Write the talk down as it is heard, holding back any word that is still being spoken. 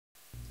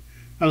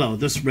Hello,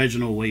 this is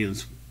Reginald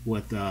Williams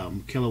with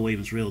Keller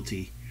Williams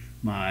Realty.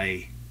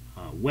 My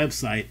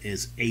website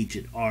is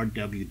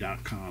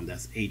agentrw.com.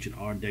 That's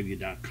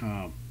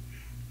agentrw.com.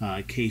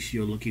 In case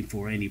you're looking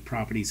for any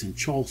properties in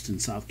Charleston,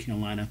 South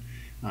Carolina,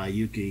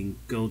 you can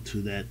go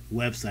to that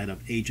website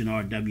of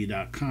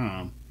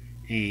agentrw.com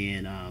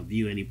and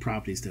view any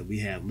properties that we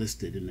have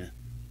listed in the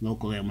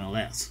local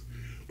MLS.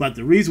 But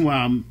the reason why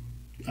I'm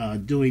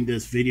doing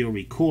this video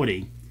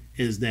recording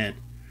is that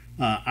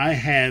I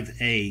have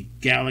a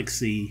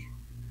Galaxy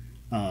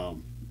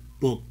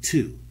Book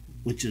 2,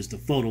 which is the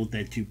photo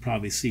that you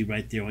probably see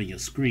right there on your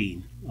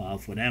screen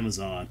for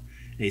Amazon,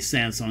 a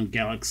Samsung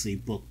Galaxy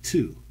Book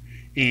 2.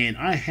 And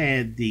I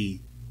had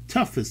the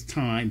toughest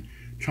time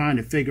trying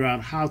to figure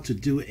out how to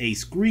do a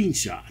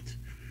screenshot.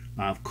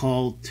 I've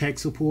called tech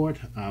support,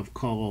 I've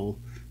called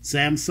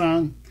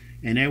Samsung,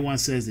 and everyone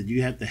says that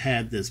you have to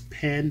have this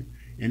pen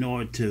in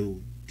order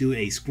to do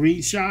a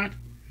screenshot.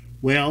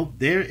 Well,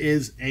 there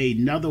is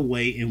another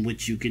way in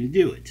which you can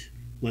do it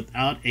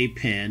without a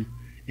pen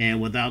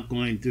and without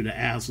going through the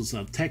hassles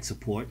of tech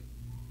support.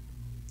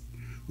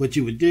 What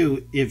you would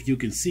do, if you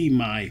can see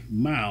my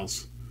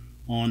mouse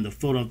on the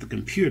photo of the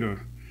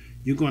computer,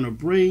 you're going to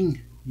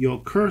bring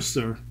your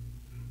cursor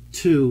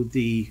to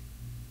the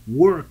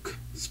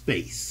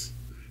workspace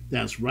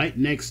that's right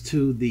next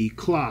to the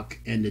clock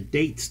and the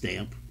date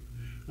stamp.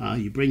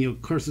 You bring your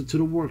cursor to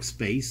the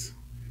workspace,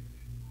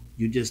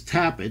 you just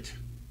tap it,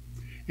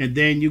 and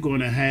then you're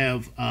going to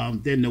have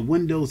then the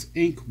Windows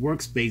Ink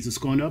workspace is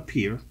going to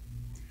appear.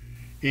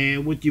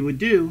 And what you would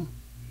do,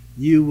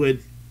 you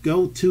would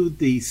go to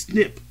the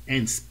snip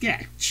and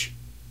sketch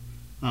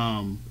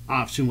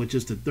option, which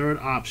is the third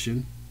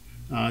option.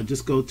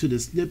 Just go to the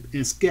snip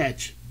and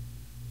sketch,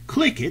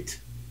 click it,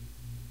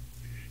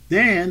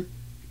 then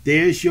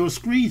there's your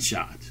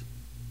screenshot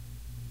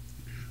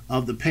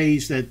of the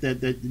page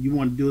that you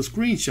want to do a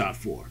screenshot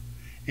for.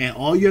 And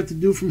all you have to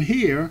do from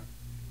here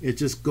is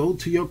just go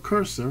to your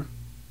cursor,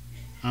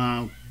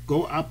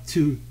 go up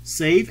to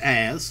Save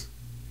As,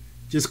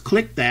 just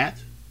click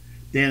that,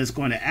 then it's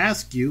going to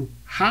ask you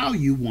how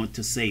you want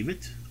to save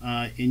it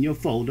in your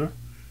folder.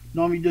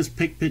 Normally you just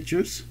pick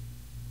pictures,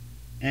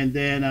 and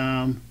then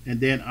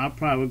I'll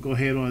probably go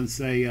ahead on and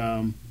say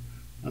I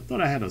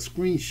thought I had a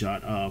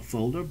screenshot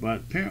folder,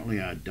 but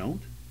apparently I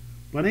don't.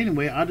 But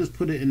anyway, I'll just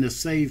put it in the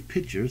Save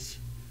Pictures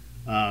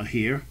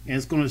here, and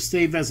it's going to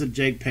save as a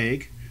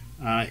JPEG.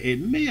 It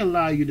may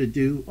allow you to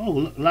do,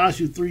 allows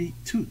you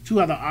two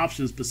other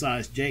options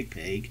besides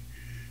JPEG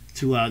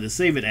to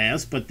save it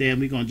as, but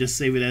then we're going to just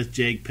save it as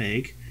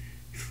JPEG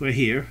for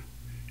here,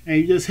 and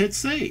you just hit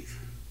save.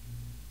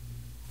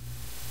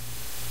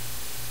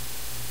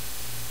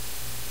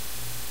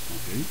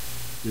 Okay,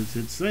 just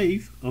hit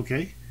save.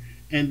 Okay,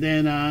 and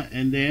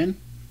then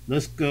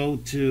let's go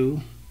to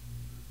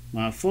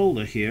my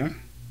folder here,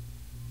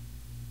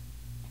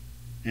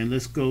 and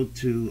let's go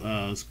to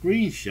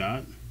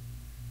screenshot.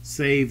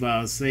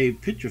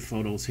 Save picture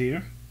photos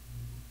here,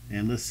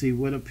 and let's see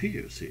what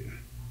appears here.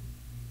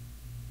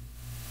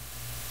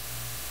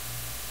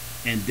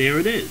 And there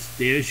it is.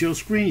 There's your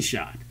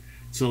screenshot.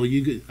 So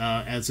you could,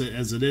 as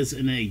it is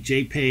in a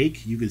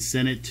JPEG, you can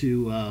send it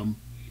to,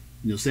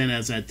 send it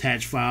as an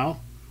attached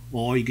file,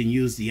 or you can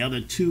use the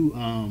other two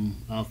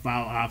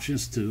file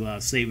options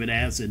to save it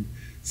as and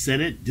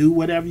set it. Do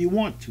whatever you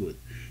want to it.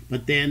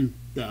 But then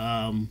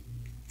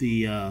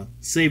the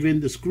saving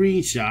the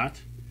screenshot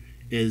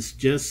is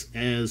just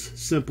as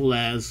simple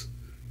as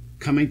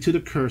coming to the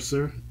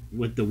cursor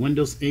with the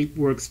Windows Ink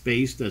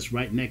workspace that's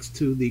right next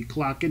to the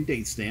clock and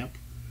date stamp,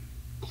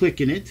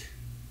 clicking it,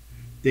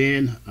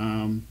 then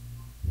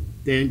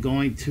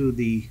going to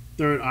the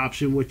third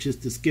option, which is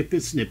to skip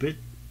and snip it,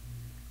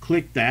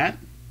 click that.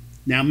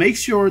 Now make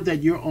sure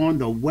that you're on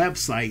the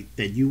website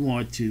that you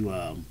want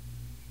to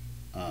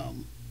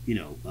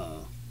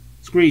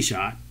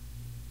screenshot.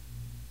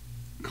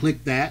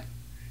 Click that,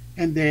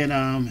 and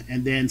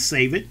then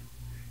save it,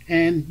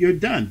 and you're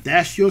done.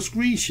 That's your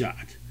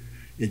screenshot.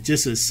 It's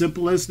just as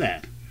simple as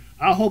that.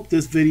 I hope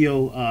this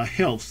video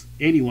helps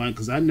anyone,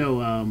 because I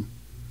know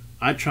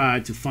I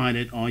tried to find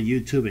it on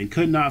YouTube and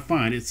could not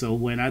find it. So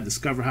when I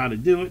discovered how to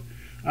do it,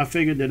 I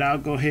figured that I'll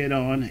go ahead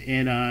on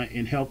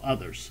and help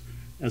others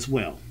as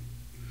well.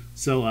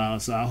 So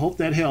so I hope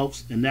that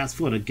helps, and that's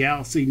for the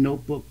Galaxy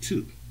Notebook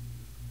 2,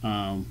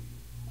 well,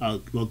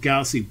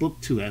 Galaxy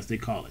Book 2 as they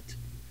call it.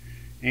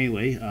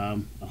 Anyway,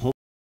 I hope